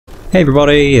Hey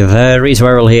everybody,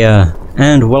 Ransack here,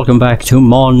 and welcome back to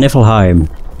more Niffelheim.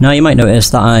 Now you might notice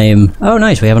that I'm... Oh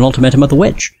nice, we have an ultimatum of the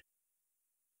witch.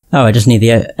 Oh, I just need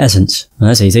the essence.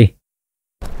 That's easy.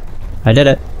 I did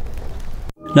it.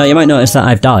 Now you might notice that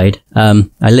I've died. I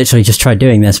literally just tried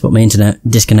doing this, but my internet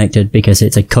disconnected because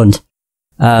it's a cunt.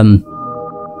 And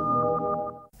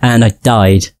I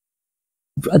died.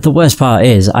 The worst part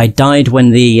is, I died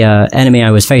when the enemy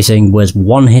I was facing was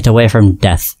one hit away from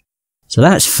death. So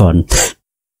that's fun.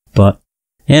 But,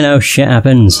 you know, shit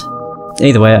happens.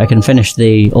 Either way, I can finish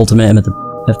the ultimatum of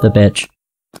the bitch.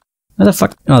 Where the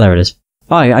fuck? Oh, there it is.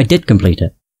 Oh, I did complete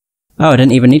it. Oh, I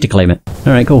didn't even need to claim it.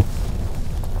 Alright, cool.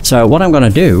 So what I'm gonna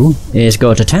do is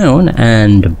go to town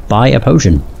and buy a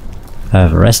potion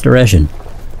of restoration.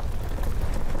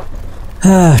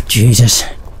 Ah, Jesus.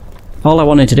 All I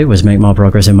wanted to do was make more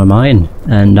progress in my mine,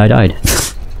 and I died.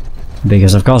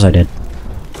 Because of course I did.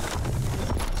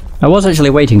 I was actually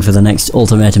waiting for the next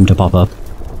ultimatum to pop up.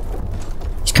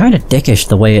 It's kind of dickish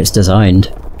the way it's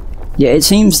designed. Yeah, it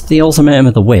seems the ultimatum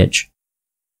of the witch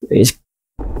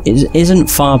isn't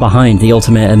far behind the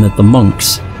ultimatum of the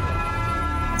monks.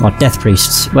 Or death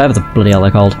priests, whatever the bloody hell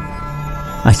they're called.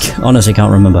 I honestly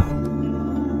can't remember.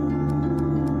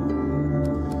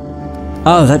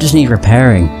 Oh, that just needs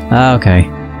repairing. Ah, okay.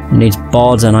 It needs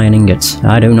boards and iron ingots.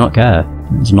 I do not care.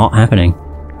 It's not happening.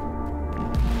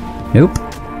 Nope.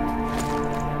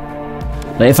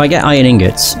 But if I get iron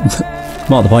ingots,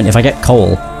 more to the point, if I get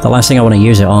coal, the last thing I want to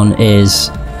use it on is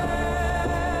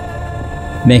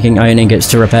making iron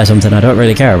ingots to repair something I don't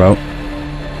really care about.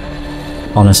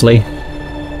 Honestly.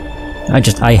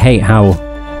 I hate how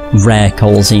rare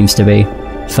coal seems to be,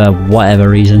 for whatever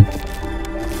reason.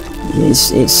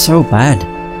 It's so bad.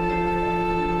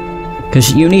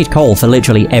 Because you need coal for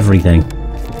literally everything.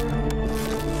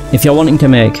 If you're wanting to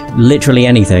make literally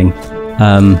anything,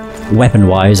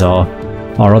 weapon-wise or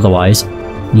otherwise,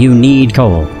 you need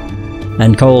coal.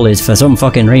 And coal is, for some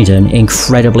fucking reason,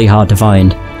 incredibly hard to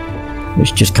find.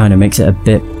 Which just kind of makes it a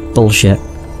bit bullshit.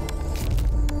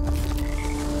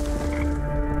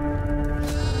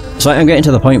 So I'm getting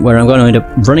to the point where I'm going to end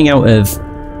up running out of...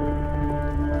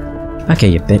 Okay,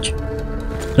 you bitch.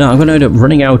 No, I'm going to end up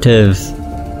running out of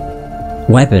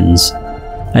weapons.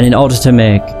 And in order to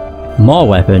make more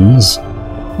weapons,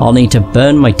 I'll need to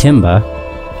burn my timber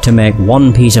to make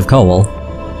one piece of coal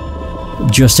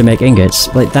just to make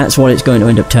ingots. Like, that's what it's going to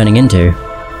end up turning into.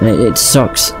 It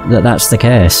sucks that that's the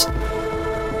case.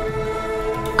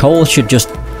 Coal should just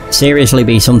seriously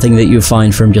be something that you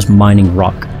find from just mining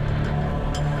rock.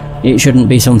 It shouldn't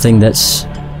be something that's,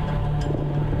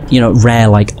 you know, rare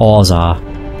like ores are.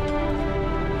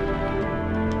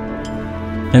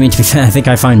 I mean, to be fair, I think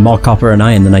I find more copper and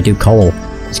iron than I do coal.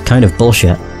 It's kind of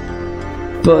bullshit.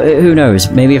 But who knows,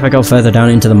 maybe if I go further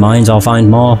down into the mines I'll find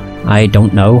more. I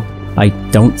don't know. I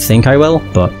don't think I will,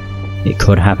 but it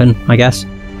could happen, I guess.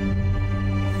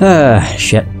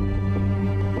 Shit.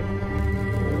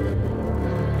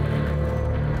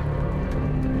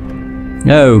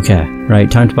 Okay,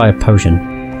 right, time to buy a potion.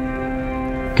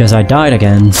 Because I died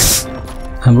again.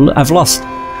 I've lost.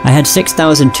 I had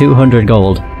 6,200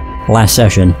 gold last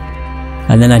session,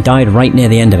 and then I died right near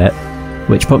the end of it,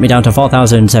 which put me down to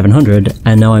 4,700,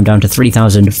 and now I'm down to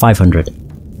 3,500.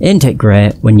 Isn't it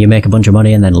great when you make a bunch of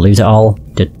money and then lose it all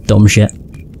to dumb shit?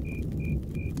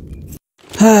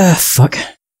 Ah, fuck.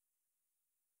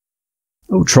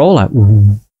 Oh, troll out.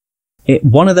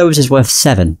 One of those is worth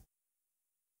 7.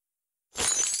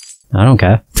 I don't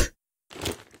care.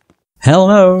 Hell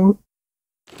no!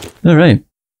 Alright.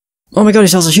 Oh my god, he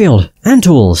sells a shield! And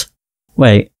tools!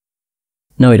 Wait.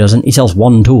 No he doesn't, he sells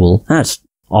one tool. That's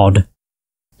odd.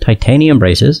 Titanium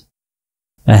braces.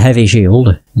 A heavy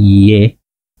shield. Yeah.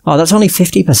 Oh, that's only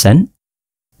 50%?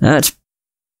 That's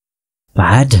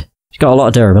bad. It's got a lot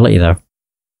of durability though.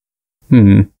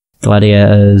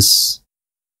 Gladiators.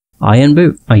 Iron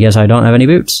boot. I guess I don't have any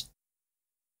boots.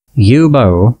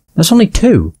 U-bow. That's only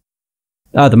 2.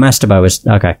 Oh, the master bow is...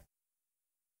 okay.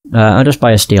 I'll just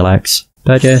buy a steel axe.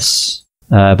 Purchase.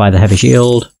 Buy the heavy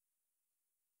shield.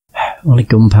 Only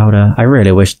gunpowder. I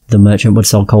really wish the merchant would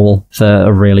sell coal for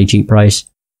a really cheap price.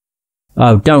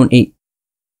 Oh, don't eat...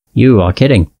 You are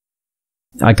kidding.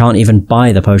 I can't even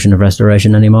buy the potion of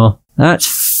restoration anymore. That's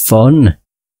fun.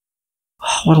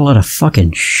 Oh, what a lot of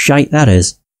fucking shite that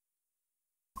is.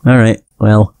 Alright,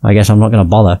 well, I guess I'm not gonna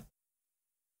bother.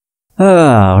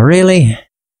 Oh, really?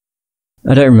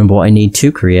 I don't remember what I need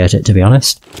to create it, to be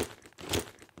honest.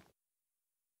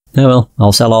 Oh well,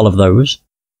 I'll sell all of those.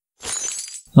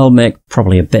 I'll make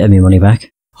probably a bit of my money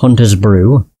back. Hunter's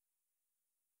Brew.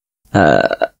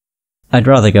 I'd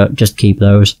rather just keep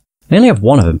those. I only have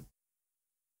one of them.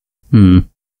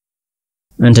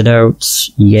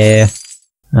 Antidotes, yeah.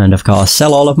 And of course,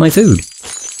 sell all of my food.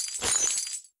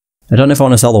 I don't know if I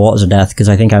want to sell the Waters of Death, because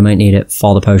I think I might need it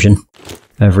for the potion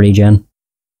of regen.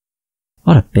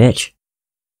 What a bitch.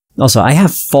 Also, I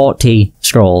have 40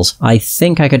 scrolls. I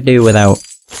think I could do without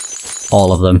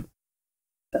all of them.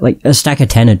 Like, a stack of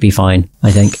 10 would be fine,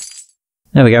 I think.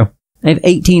 There we go. I have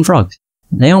 18 frogs.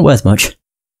 They aren't worth much.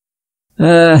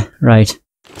 Right.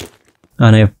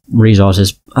 And I have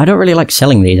resources. I don't really like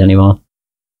selling these anymore.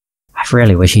 I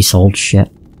really wish he sold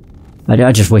shit.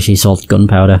 I just wish he sold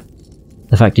gunpowder.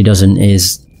 The fact he doesn't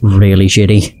is really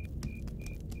shitty.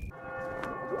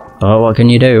 But what can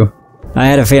you do? I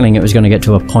had a feeling it was going to get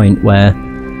to a point where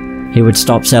he would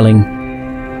stop selling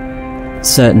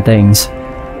certain things.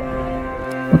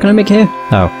 What can I make here?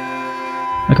 Oh.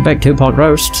 I could bake 2 pork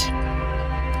roasts.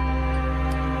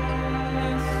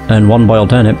 And 1 boiled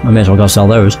turnip. I may as well go sell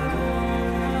those.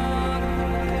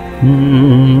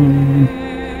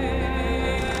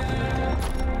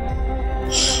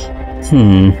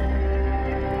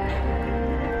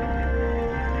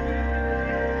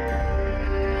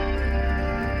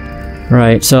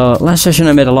 Right, so last session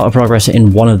I made a lot of progress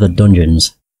in one of the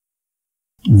dungeons.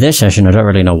 This session I don't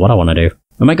really know what I want to do.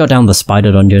 I might go down the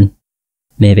spider dungeon.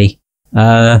 Maybe.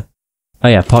 Oh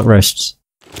yeah, pork roasts.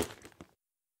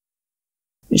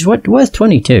 It's worth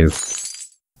 22.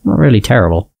 Not really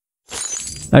terrible.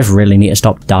 I just really need to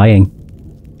stop dying.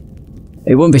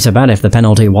 It wouldn't be so bad if the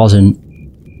penalty wasn't...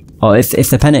 Or if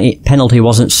the penalty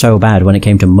wasn't so bad when it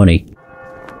came to money.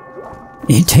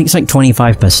 It takes like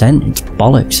 25%, it's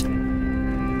bollocks.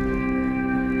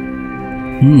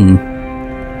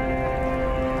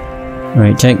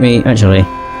 Right, take me... Actually...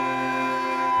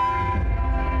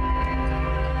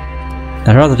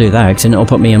 I'd rather do that, because then it'll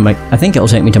put me in my... I think it'll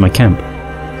take me to my camp.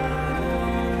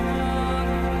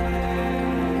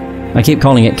 I keep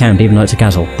calling it camp even though it's a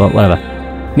castle, but whatever.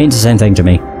 It means the same thing to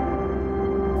me.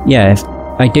 Yeah, if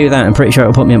I do that, I'm pretty sure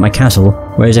it'll put me at my castle,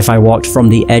 whereas if I walked from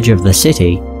the edge of the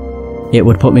city, it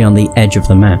would put me on the edge of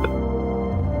the map.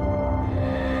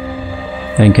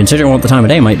 And considering what the time of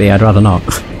day might be, I'd rather not.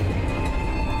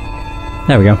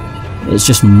 There we go. It's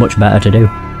just much better to do.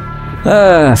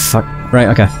 Fuck. Right,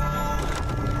 okay.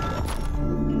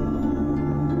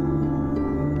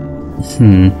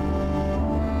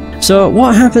 So,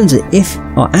 what happens if,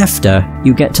 or after,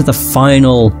 you get to the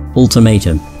final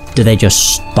ultimatum? Do they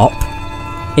just stop?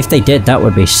 If they did, that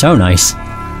would be so nice.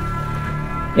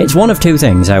 It's one of two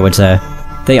things, I would say.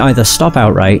 They either stop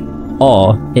outright,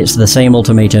 or it's the same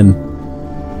ultimatum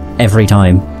every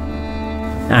time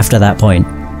after that point.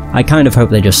 I kind of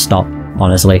hope they just stop,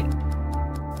 honestly.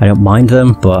 I don't mind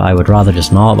them, but I would rather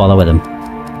just not bother with them.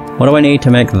 What do I need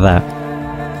to make that?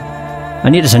 I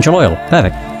need essential oil.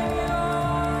 Perfect.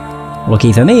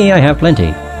 Lucky for me, I have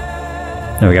plenty.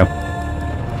 There we go.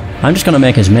 I'm just going to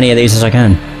make as many of these as I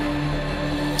can.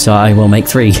 So I will make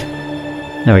 3.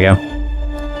 There we go.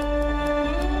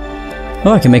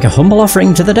 Oh, I can make a humble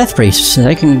offering to the Death Priests.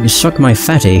 They can suck my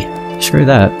fatty. Screw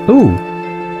that. Ooh!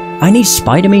 I need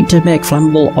spider meat to make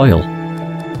flammable oil.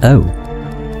 Oh.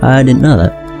 I didn't know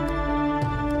that.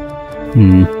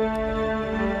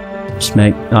 Just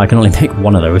make... Oh, I can only make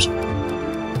 1 of those.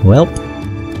 Welp.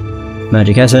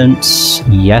 Magic essence.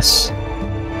 Yes.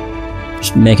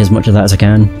 Just make as much of that as I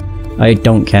can. I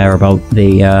don't care about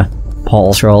the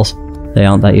portal scrolls. They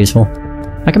aren't that useful.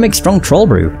 I can make strong troll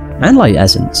brew and light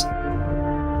essence.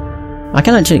 I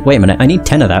can actually... Wait a minute, I need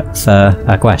 10 of that for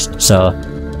a quest, so...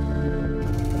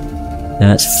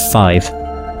 That's 5.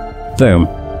 Boom.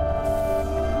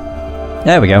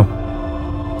 There we go.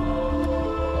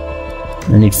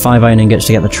 I need 5 iron ingots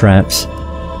to get the traps.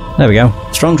 There we go.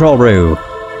 Strong troll brew.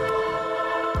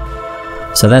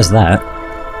 So there's that.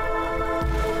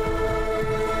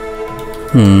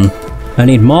 I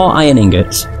need more iron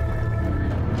ingots.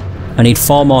 I need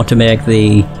 4 more to make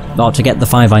the... or to get the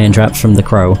 5 iron traps from the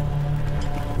crow.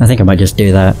 I think I might just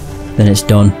do that. Then it's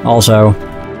done. Also,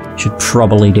 should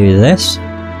probably do this.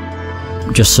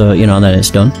 Just so, you know, then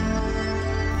it's done.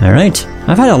 Alright.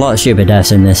 I've had a lot of stupid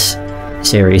deaths in this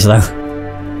series, though.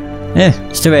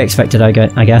 It's to be expected, I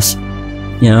guess.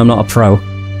 You know, I'm not a pro.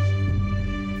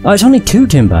 Oh, it's only 2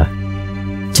 timber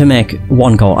to make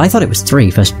 1 coal. I thought it was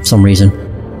 3 for some reason.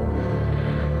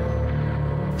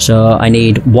 So I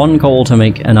need 1 coal to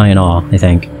make an iron ore, I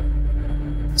think.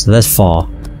 So there's 4.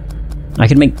 I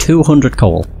could make 200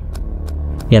 coal.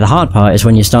 Yeah, the hard part is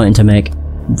when you're starting to make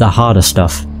the harder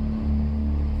stuff.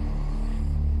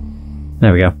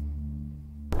 There we go.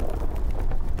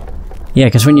 Yeah,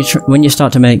 because when you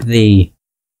start to make the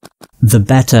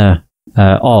better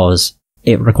ores,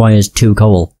 it requires 2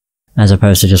 coal as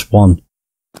opposed to just 1.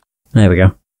 There we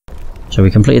go. So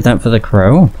we completed that for the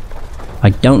crow. I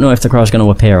don't know if the crow's going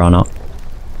to appear or not.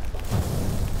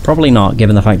 Probably not,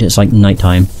 given the fact it's like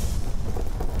nighttime.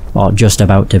 Or just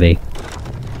about to be.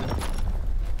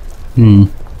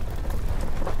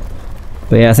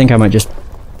 But yeah, I think I might just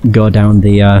go down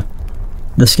the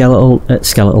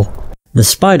the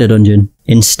spider dungeon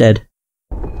instead.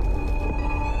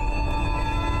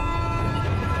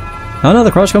 Oh no,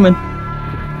 the crow's coming!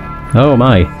 Oh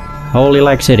my. Holy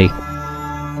Lag City.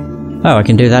 Oh, I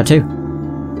can do that too.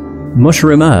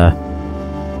 Mushroomer.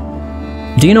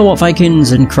 Do you know what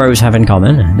Vikings and crows have in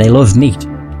common? They love meat.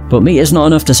 But meat is not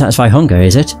enough to satisfy hunger,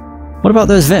 is it? What about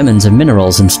those vitamins and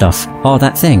minerals and stuff? Or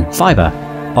that thing, fibre?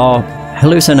 Or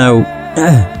hallucino...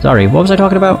 sorry, what was I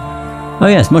talking about? Oh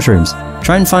yes, mushrooms.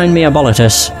 Try and find me a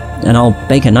bolitus, and I'll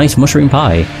bake a nice mushroom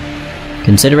pie.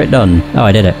 Consider it done. Oh,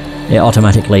 I did it. It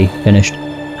automatically finished.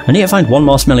 I need to find one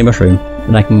more smelly mushroom,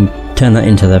 and I can turn that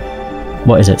into the...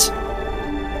 what is it?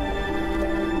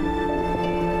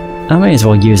 I may as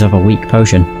well use up a weak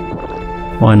potion.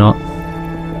 Why not?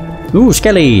 Ooh,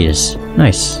 skellies!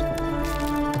 Nice.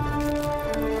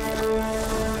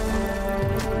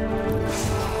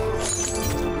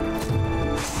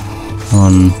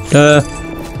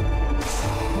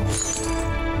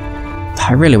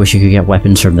 I really wish you could get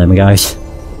weapons from them, guys.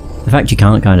 The fact you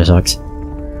can't kinda sucks.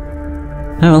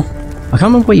 Oh well. I can't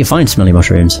remember where you find smelly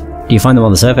mushrooms. Do you find them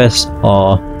on the surface,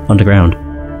 or underground?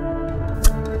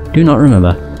 Do not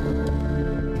remember.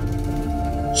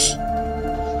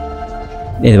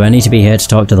 Either way, I need to be here to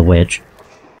talk to the witch.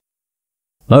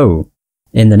 Oh.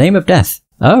 In the name of death.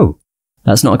 Oh.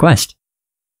 That's not a quest.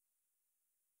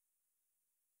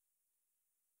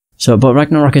 So, but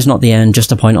Ragnarok is not the end,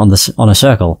 just a point on a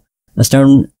circle. A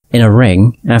stone in a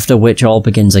ring, after which all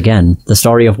begins again. The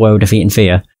story of woe, defeat and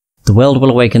fear. The world will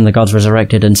awaken, the gods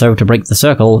resurrected, and so to break the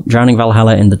circle, drowning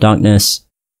Valhalla in the darkness,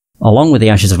 along with the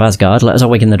ashes of Asgard, let us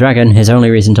awaken the dragon. His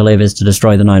only reason to live is to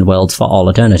destroy the 9 worlds for all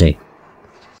eternity.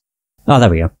 Oh,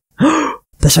 there we go.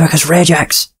 Berserker's Rage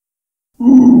Axe!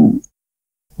 What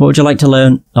would you like to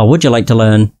learn? Or would you like to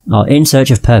learn? Or in search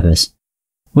of purpose.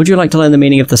 Would you like to learn the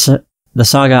meaning of the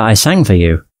saga I sang for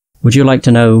you? Would you like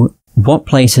to know what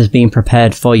place has been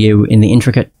prepared for you in the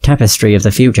intricate tapestry of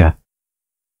the future?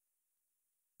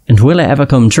 And will it ever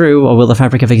come true, or will the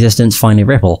fabric of existence finally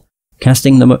ripple,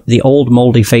 casting the old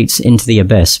mouldy fates into the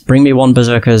abyss? Bring me one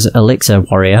Berserker's elixir,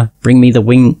 warrior. Bring me the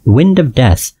wind of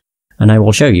death, and I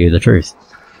will show you the truth.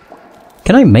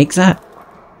 Can I make that?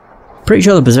 Pretty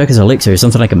sure the Berserker's elixir is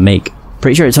something I can make.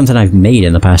 Pretty sure it's something I've made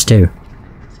in the past too.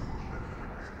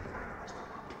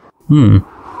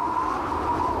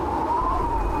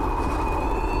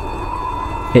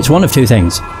 It's one of two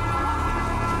things.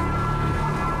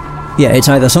 Yeah, it's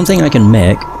either something I can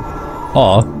make,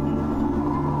 or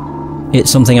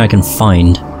it's something I can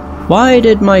find. Why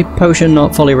did my potion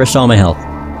not fully restore my health?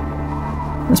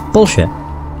 That's bullshit.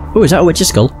 Oh, is that a witch's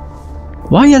skull?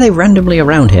 Why are they randomly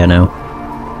around here now?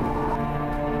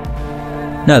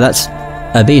 No, that's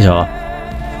a beetle.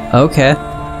 Okay.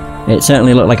 It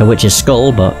certainly looked like a witch's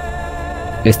skull, but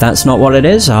if that's not what it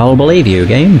is, I'll believe you,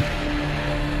 game.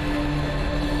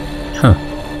 Huh.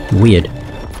 Weird.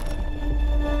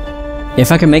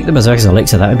 If I can make the Berserker's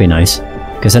elixir, that would be nice.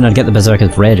 Because then I'd get the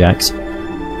Berserker's Rage Axe.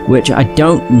 Which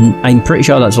I'm pretty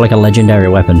sure that's like a legendary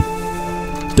weapon.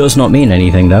 Does not mean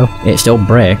anything though. It still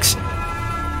breaks.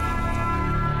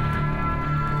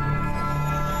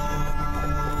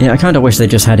 Yeah, I kinda wish they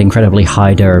just had incredibly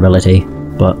high durability.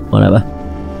 But whatever.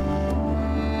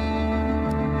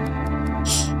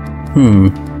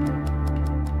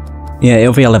 Yeah,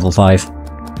 it'll be a level 5.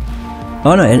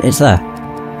 Oh no, it's there.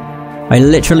 I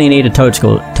literally need a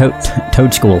toadstool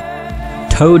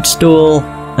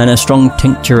and a strong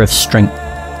tincture of strength.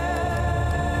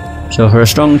 So for a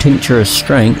strong tincture of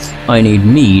strength, I need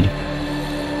mead.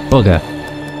 Bugger.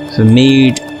 For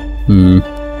mead...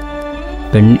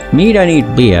 For mead I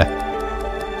need beer.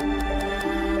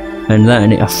 And that I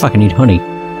need... oh fuck, I need honey.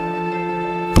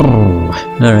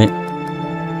 Alright.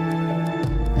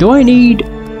 Do I need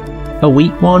a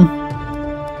weak one?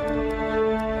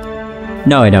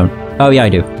 No, I don't. Oh yeah, I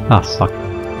do. Ah, fuck.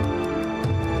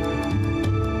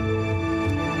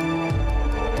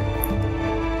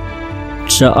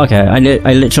 So, okay,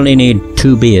 I literally need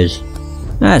 2 beers.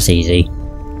 That's easy.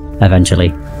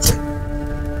 Eventually.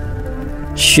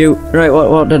 Shoot. Right,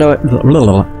 what did I...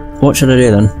 what should I do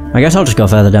then? I guess I'll just go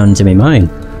further down into my mine.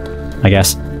 I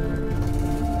guess.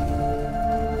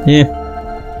 Yeah.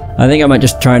 I think I might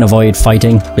just try and avoid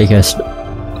fighting, because...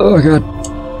 oh god.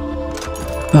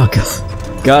 Oh god.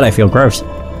 God, I feel gross.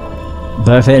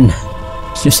 Burp in.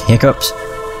 It's just hiccups.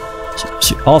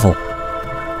 It's awful.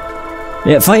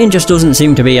 Yeah, fighting just doesn't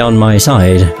seem to be on my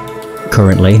side,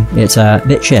 currently. It's a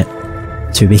bit shit,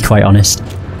 to be quite honest.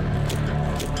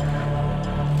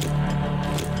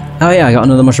 Oh yeah, I got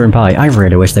another mushroom pie. I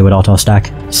really wish they would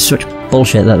auto-stack. Such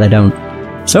bullshit that they don't.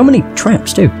 So many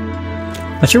traps, too.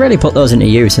 I should really put those into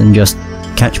use and just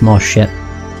catch more shit.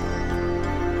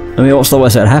 I mean, what's the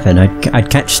worst that would happen? I'd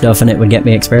catch stuff and it would get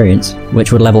me experience,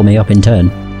 which would level me up in turn.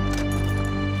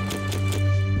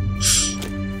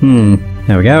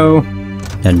 There we go.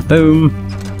 And boom.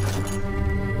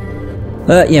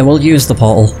 Yeah, we'll use the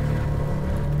portal.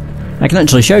 I can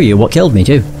actually show you what killed me,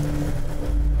 too.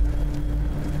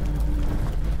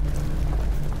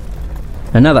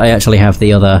 And now that I actually have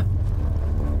the other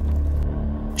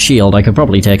shield, I could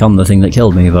probably take on the thing that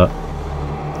killed me, but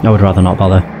I would rather not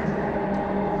bother.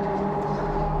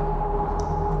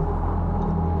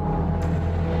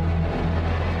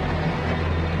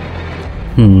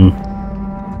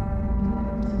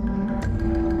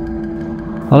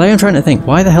 Well, I am trying to think,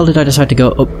 why the hell did I decide to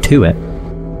go up to it?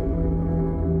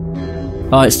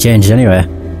 Oh, it's changed anyway.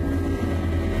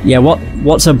 Yeah,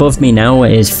 what's above me now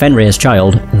is Fenrir's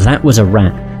child. That was a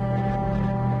rat.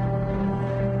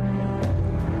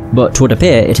 But to would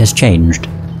appear, it has changed.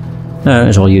 Might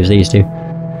as well use these two.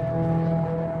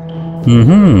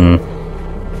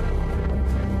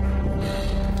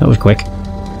 That was quick.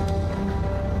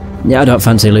 Yeah, I don't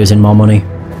fancy losing more money.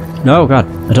 No, god.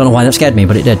 I don't know why that scared me,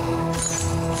 but it did.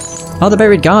 Oh, the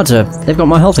buried guards they've got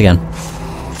more health again.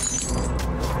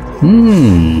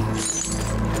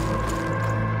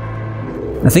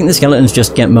 I think the skeletons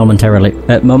just get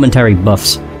momentary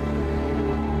buffs.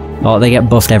 Oh, they get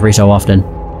buffed every so often.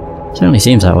 Certainly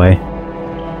seems that way.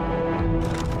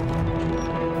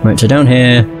 Right, so down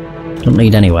here doesn't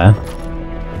lead anywhere.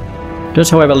 Does,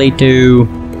 however, lead to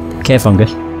cave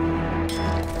fungus.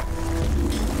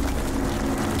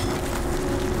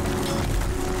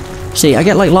 See, I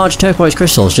get like large turquoise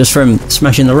crystals just from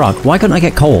smashing the rock. Why couldn't I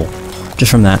get coal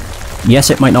just from that? Yes,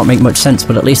 it might not make much sense,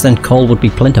 but at least then coal would be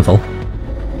plentiful.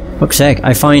 Fuck's sake,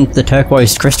 I find the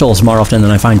turquoise crystals more often than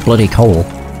I find bloody coal.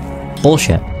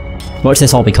 Bullshit. Watch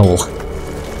this all be coal.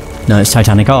 No, it's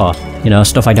titanic ore. You know,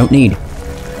 stuff I don't need.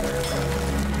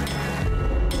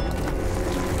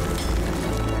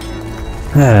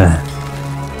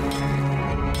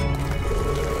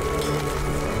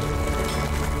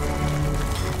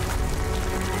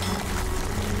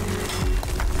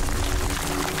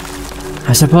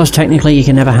 I suppose technically you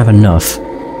can never have enough.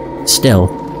 Still.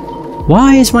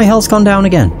 Why is my health gone down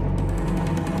again?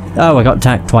 Oh, I got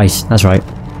attacked twice, that's right.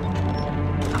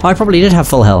 Oh, I probably did have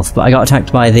full health, but I got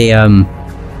attacked by the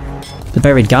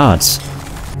buried guards.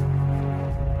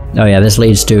 Oh yeah, this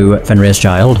leads to Fenrir's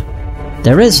child.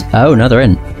 There is... Oh, no, there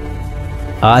isn't.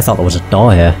 Oh, I thought there was a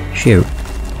door here. Shoot.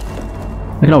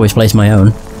 I can always place my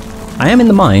own. I am in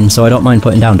the mine, so I don't mind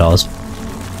putting down doors.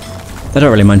 I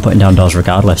don't really mind putting down doors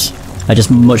regardless. I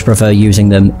just much prefer using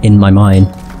them in my mine,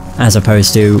 as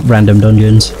opposed to random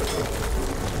dungeons.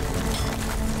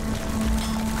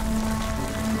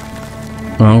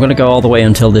 Well, I'm gonna go all the way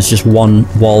until there's just one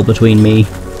wall between me.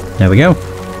 There we go.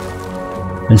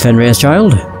 And Fenrir's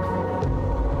child.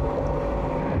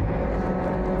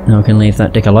 Now I can leave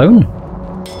that dick alone.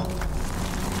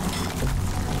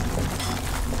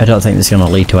 I don't think this is gonna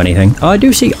lead to anything. Oh, I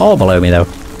do see ore below me though.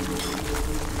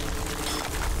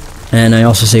 And I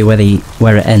also see where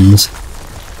it ends.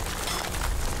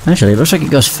 Actually, it looks like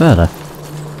it goes further.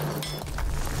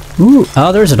 Ooh!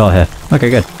 Oh, there is a door here. Okay,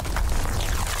 good.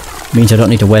 Means I don't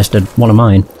need to waste one of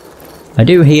mine. I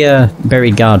do hear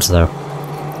buried guards, though.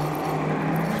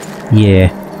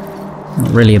 Yeah.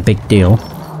 Not really a big deal.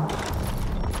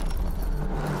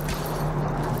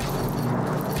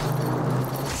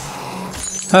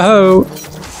 Ho-ho!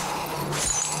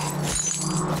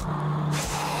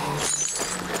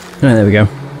 Right, there we go.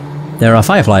 There are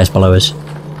fireflies below us.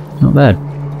 Not bad.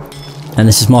 And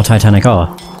this is more titanic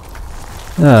ore.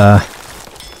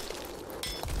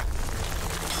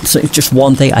 So it's just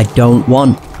one thing I don't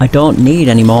want. I don't need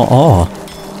any more ore.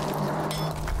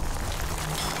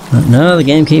 But no, the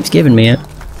game keeps giving me it.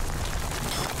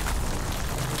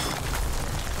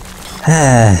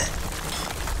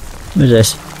 What is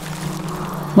this?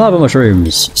 Lava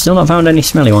mushrooms. Still not found any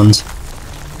smelly ones.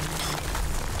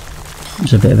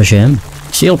 It's a bit of a shame.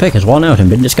 Steel pick has worn out and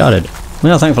been discarded.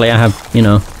 Well, thankfully I have, you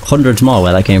know, hundreds more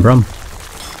where that came from.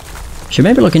 Should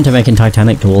maybe look into making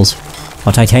titanic tools.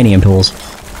 Or titanium tools.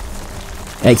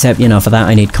 Except, you know, for that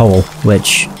I need coal,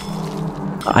 which...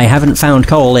 I haven't found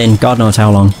coal in God knows how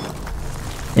long.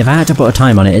 If I had to put a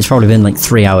time on it, it's probably been like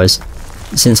 3 hours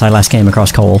since I last came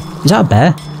across coal. Is that a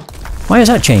bear? Why has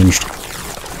that changed?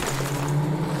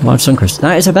 Large sun crystal.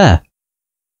 That is a bear.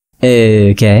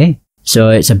 Okay. So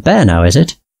it's a bear now, is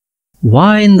it?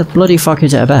 Why in the bloody fuck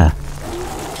is it a bear?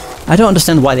 I don't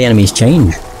understand why the enemies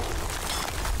change.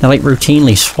 They like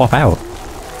routinely swap out.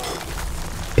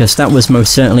 Because that was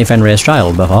most certainly Fenrir's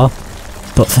child before.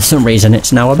 But for some reason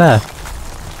it's now a bear.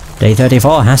 Day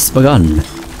 34 has begun.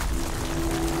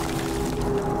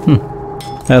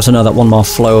 I also know that one more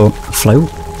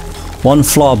one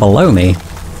floor below me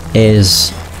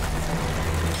is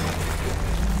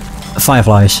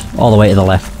fireflies all the way to the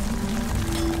left.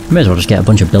 May as well just get a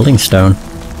bunch of building stone.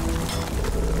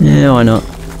 Yeah, why not?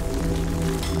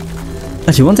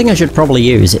 Actually, one thing I should probably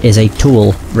use is a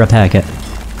tool repair kit.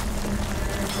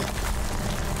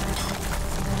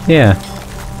 Yeah.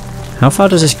 How far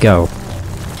does this go?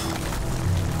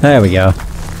 There we go. I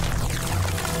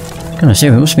was gonna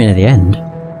assume it must be near the end.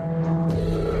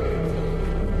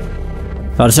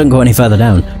 Oh, it doesn't go any further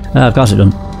down. Of course it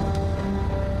doesn't.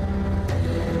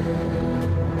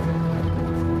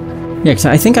 Yeah, because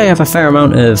I think I have a fair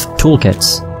amount of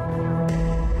toolkits.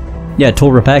 Yeah,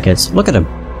 tool repair kits. Look at them.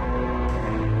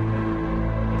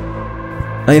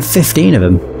 I have 15 of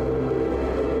them.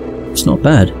 It's not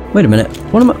bad. Wait a minute.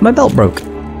 My belt broke.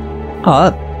 Oh,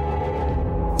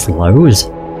 that flows.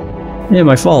 Yeah,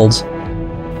 my folds.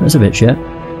 That's a bit shit.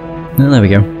 Oh, there we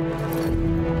go.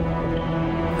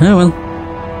 Oh well.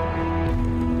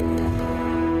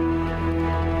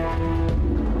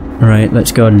 Right,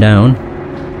 let's go down.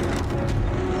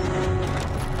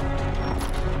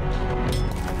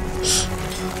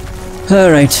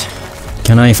 Alright.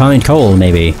 Can I find coal,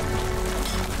 maybe?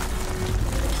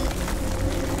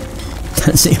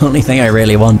 That's the only thing I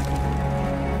really want.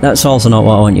 That's also not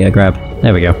what I want you to grab.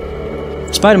 There we go.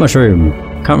 Spider mushroom.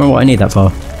 Can't remember what I need that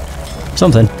for.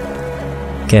 Something.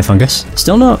 Okay, fungus.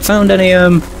 Still not found any,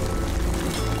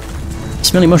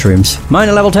 smelly mushrooms. Mine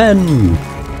are level 10!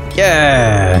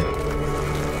 Yeah!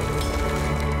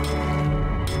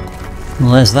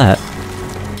 Well, there's that.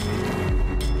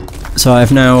 So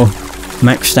I've now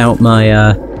maxed out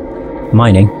my,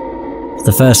 mining.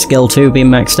 The first skill 2 being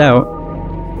maxed out.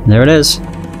 There it is.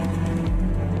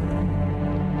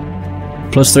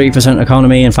 Plus 3%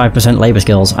 economy and 5% labour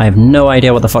skills. I have no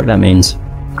idea what the fuck that means.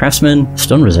 Craftsman,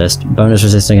 stun resist, bonus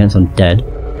resist against undead.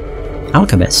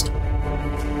 Alchemist.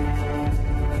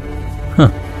 Huh.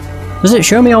 Does it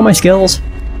show me all my skills?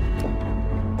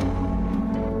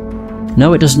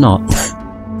 No, it does not.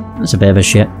 That's a bit of a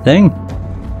shit thing.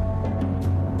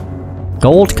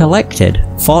 Gold collected,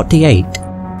 48.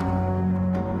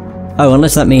 Oh,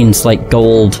 unless that means, like,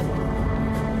 gold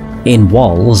in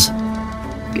walls.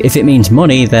 If it means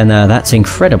money, then that's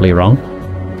incredibly wrong.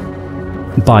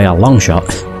 By a long shot.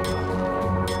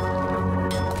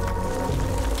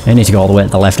 I need to go all the way to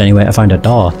the left anyway to find a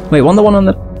door. Wait, wasn't the one on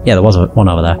the... Yeah, there was one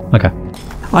over there. Okay.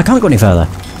 Oh, I can't go any further.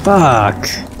 Fuck!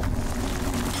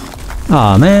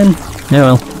 Aw, man.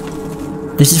 Oh well.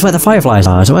 This is where the fireflies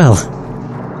are as well.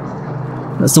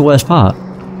 That's the worst part.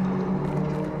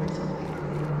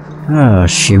 Oh,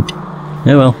 shoot.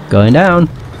 Oh well, going down.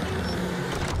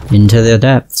 Into the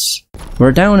depths.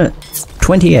 We're down at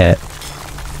 28.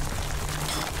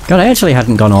 God, I actually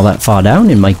hadn't gone all that far down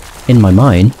in my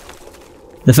mine.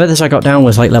 The furthest I got down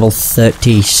was like level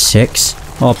 36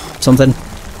 or something.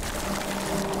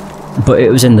 But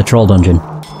it was in the troll dungeon.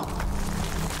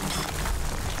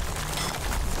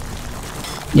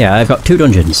 Yeah, I've got 2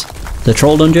 dungeons. The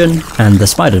troll dungeon and the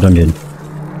spider dungeon.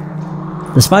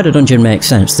 The spider dungeon makes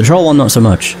sense. The troll one not so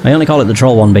much. I only call it the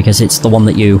troll one because it's the one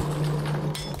that you...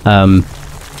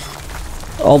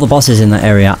 all the bosses in that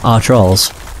area are trolls.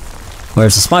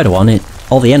 Whereas the spider one,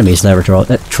 all the enemies there are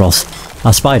trolls.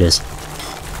 Are spiders.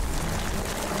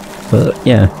 But,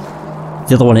 yeah.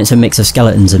 The other one, it's a mix of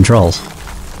skeletons and trolls.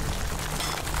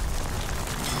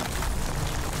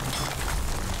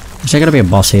 Is there gonna be a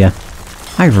boss here?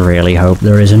 I really hope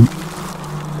there isn't.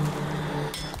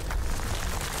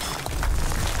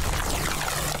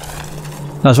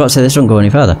 I was about to say this doesn't go any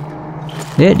further.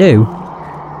 It do.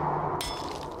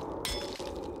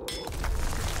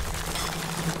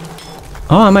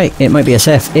 Oh, it might be a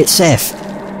safe. It's safe!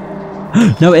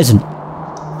 No, it isn't.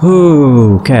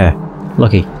 Ooh, okay.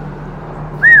 Lucky.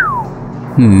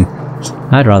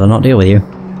 I'd rather not deal with you.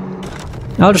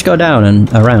 I'll just go down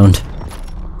and around.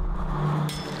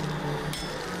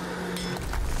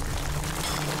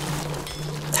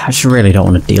 I just really don't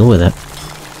want to deal with it.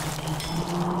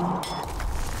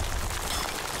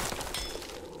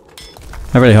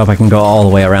 I really hope I can go all the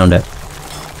way around it.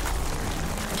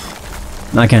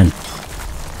 I can.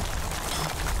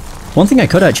 One thing I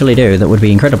could actually do that would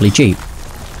be incredibly cheap,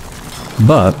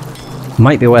 but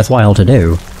might be worthwhile to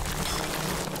do,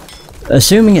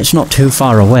 assuming it's not too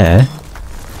far away,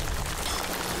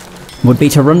 would be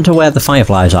to run to where the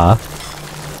fireflies are,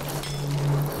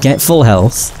 get full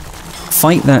health,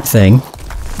 fight that thing,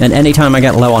 and anytime I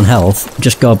get low on health,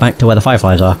 just go back to where the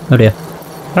fireflies are. Oh dear.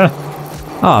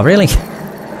 Oh, really?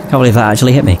 Can't believe that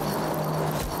actually hit me.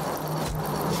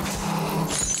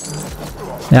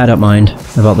 Yeah, I don't mind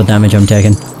about the damage I'm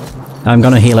taking. I'm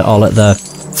gonna heal it all at the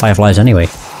fireflies anyway.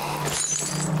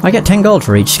 I get 10 gold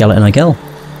for each skeleton I kill.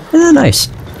 Isn't that nice?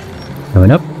 Going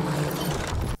up.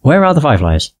 Where are the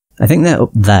fireflies? I think they're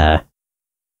up there.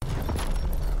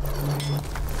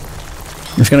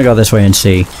 I'm just gonna go this way and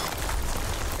see.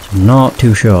 I'm not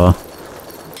too sure.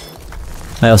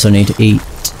 I also need to eat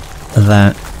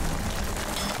that.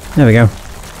 There we go.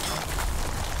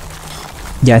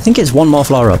 Yeah, I think it's one more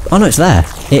floor up. Oh no, it's there.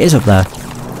 It is up there.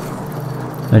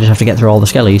 I just have to get through all the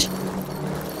skellies.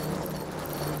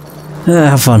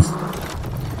 Have fun.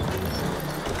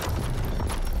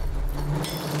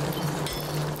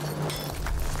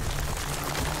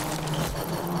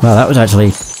 Well, that was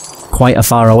actually quite a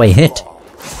far away hit.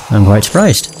 I'm quite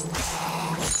surprised.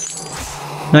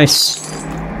 Nice.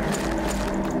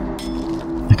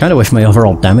 I kind of wish my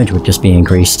overall damage would just be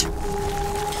increased.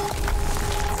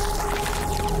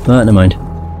 But never mind.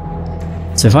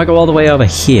 So if I go all the way over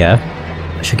here,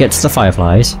 I should get to the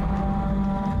fireflies.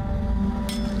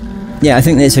 Yeah, I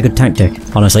think it's a good tactic,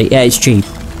 honestly. Yeah, it's cheap,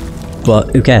 but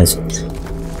who cares?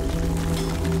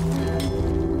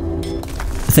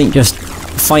 I think just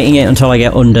fighting it until I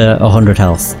get under 100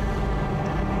 health.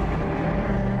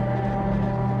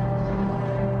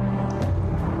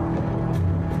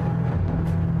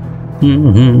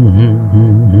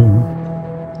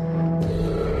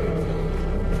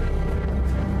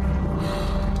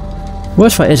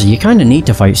 Worst part is, you kind of need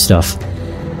to fight stuff.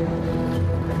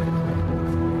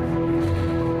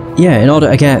 Yeah, in order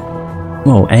to get,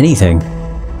 well, anything.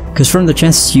 Because from the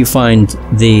chests you find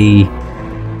the...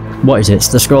 what is it? It's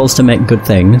the scrolls to make good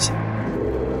things.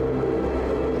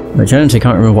 Which I honestly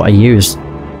can't remember what I used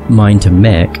mine to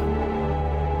make.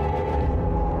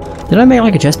 Did I make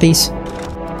like a chest piece?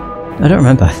 I don't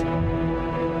remember.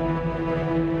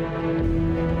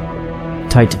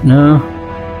 Tight... no.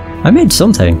 I made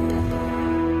something.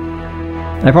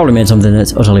 I probably made something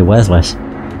that's utterly worthless.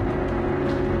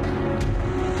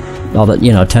 Or that,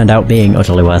 you know, turned out being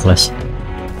utterly worthless.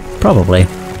 Probably.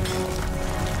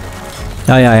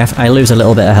 Oh yeah, I lose a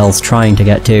little bit of health trying to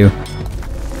get to...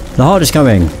 the horde is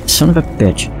coming! Son of a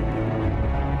bitch.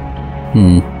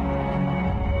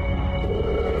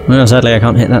 Well, sadly I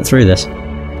can't hit that through this.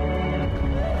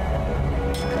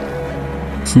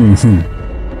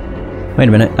 Wait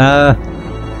a minute,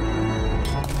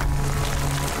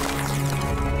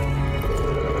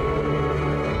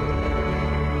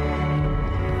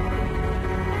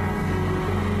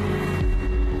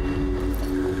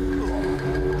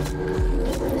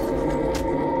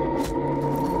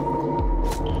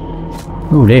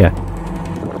 oh dear.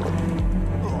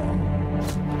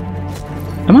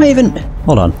 Am I even...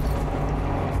 hold on.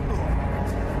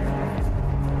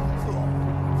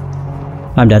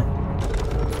 I'm dead.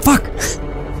 Fuck!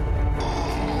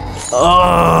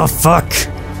 Oh, fuck!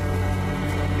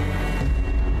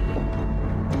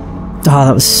 Oh,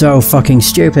 that was so fucking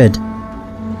stupid.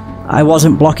 I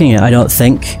wasn't blocking it, I don't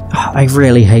think. I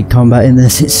really hate combat in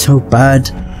this, it's so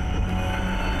bad.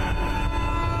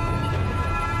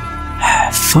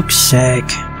 Fuck's sake.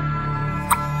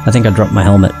 I think I dropped my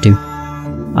helmet too.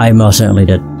 I most certainly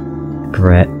did.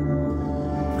 Great.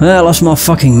 Well, I lost more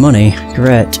fucking money.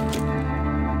 Great.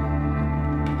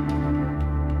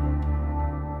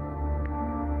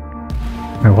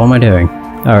 Right, what am I doing?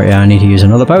 Oh yeah, I need to use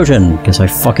another potion, because I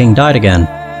fucking died again.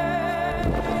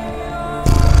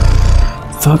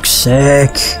 Fuck's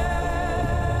sake.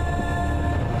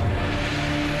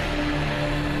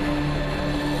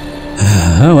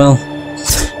 Oh well.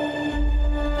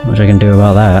 Not much I can do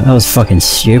about that. That was fucking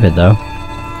stupid though.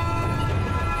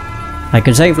 I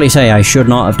can safely say I should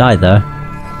not have died there.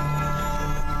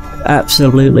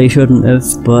 Absolutely shouldn't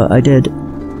have, but I did.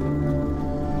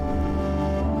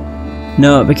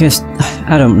 No, because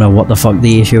I don't know what the fuck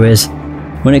the issue is.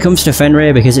 When it comes to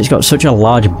Fenrir, because it's got such a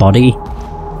large body,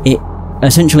 it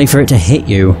essentially, for it to hit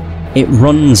you, it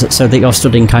runs so that you're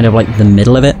stood in kind of like the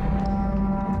middle of it.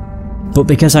 But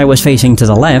because I was facing to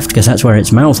the left, because that's where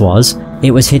its mouth was,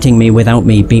 it was hitting me without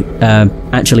me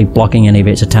actually blocking any of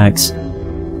its attacks.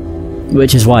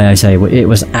 Which is why I say it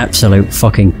was absolute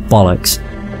fucking bollocks.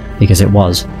 Because it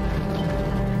was.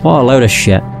 What a load of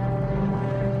shit.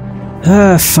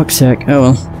 Ah, fuck's sake. Oh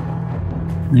well.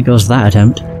 There goes that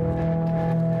attempt.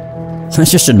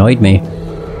 That's just annoyed me.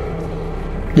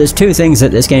 There's two things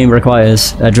that this game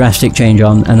requires a drastic change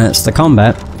on, and that's the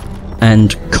combat,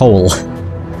 and coal.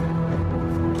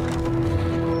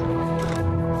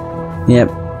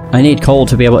 Yep, I need coal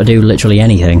to be able to do literally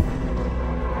anything.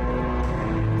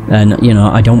 And, you know,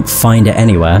 I don't find it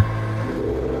anywhere.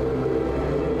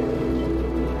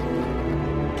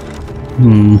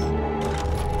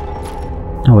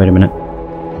 Oh, wait a minute.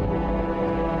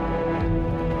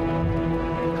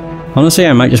 Honestly,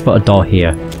 I might just put a door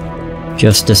here.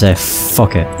 Just to say,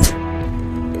 fuck it.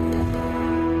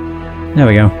 There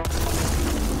we go.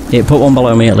 It put one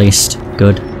below me at least.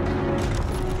 Good.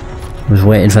 I was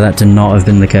waiting for that to not have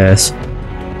been the case.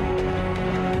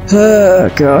 Oh,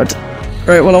 God.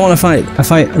 Right, well, I want to fight. I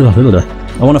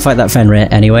want to fight that Fenrir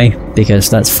anyway, because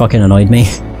that's fucking annoyed me.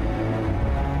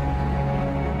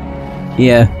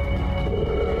 Yeah.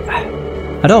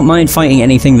 I don't mind fighting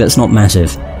anything that's not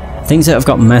massive. Things that have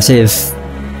got massive...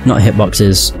 not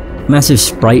hitboxes. Massive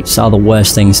sprites are the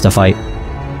worst things to fight.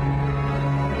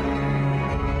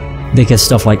 Because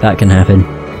stuff like that can happen.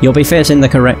 You'll be facing the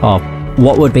correct... or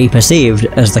what would be perceived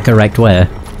as the correct way.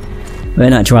 But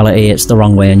in actuality, it's the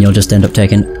wrong way and you'll just end up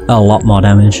taking a lot more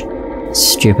damage.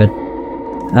 Stupid.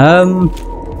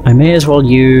 I may as well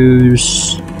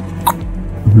use...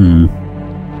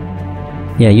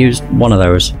 Yeah, use one of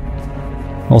those.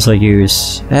 Also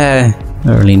use... I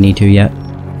don't really need to yet.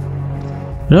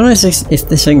 I don't know if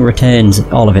this thing retains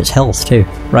all of its health too.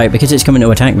 Right, because it's coming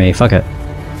to attack me, fuck it.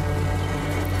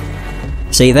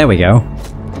 See, there we go.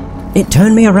 It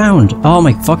turned me around! Oh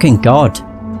my fucking god!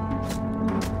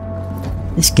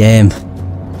 This game.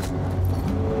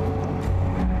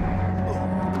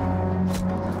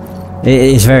 It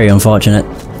is very unfortunate.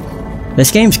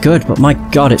 This game's good, but my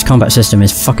god, its combat system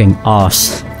is fucking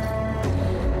arse.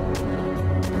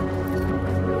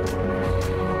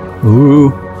 Ooh.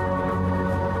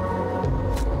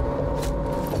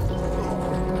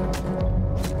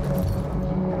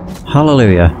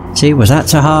 Hallelujah. See, was that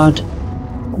so hard?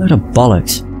 What a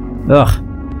bollocks.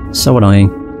 Ugh. So annoying.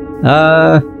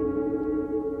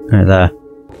 Right there.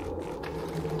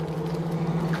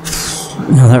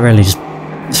 No, that really just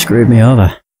screwed me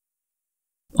over.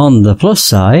 On the plus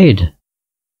side,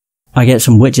 I get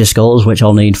some witcher skulls, which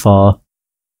I'll need for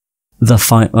the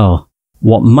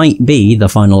what might be the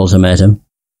final ultimatum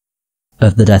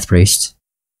of the Death Priest.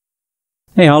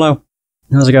 Hey, Hollow.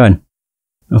 How's it going?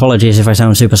 Apologies if I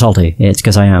sound super salty. It's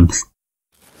because I am.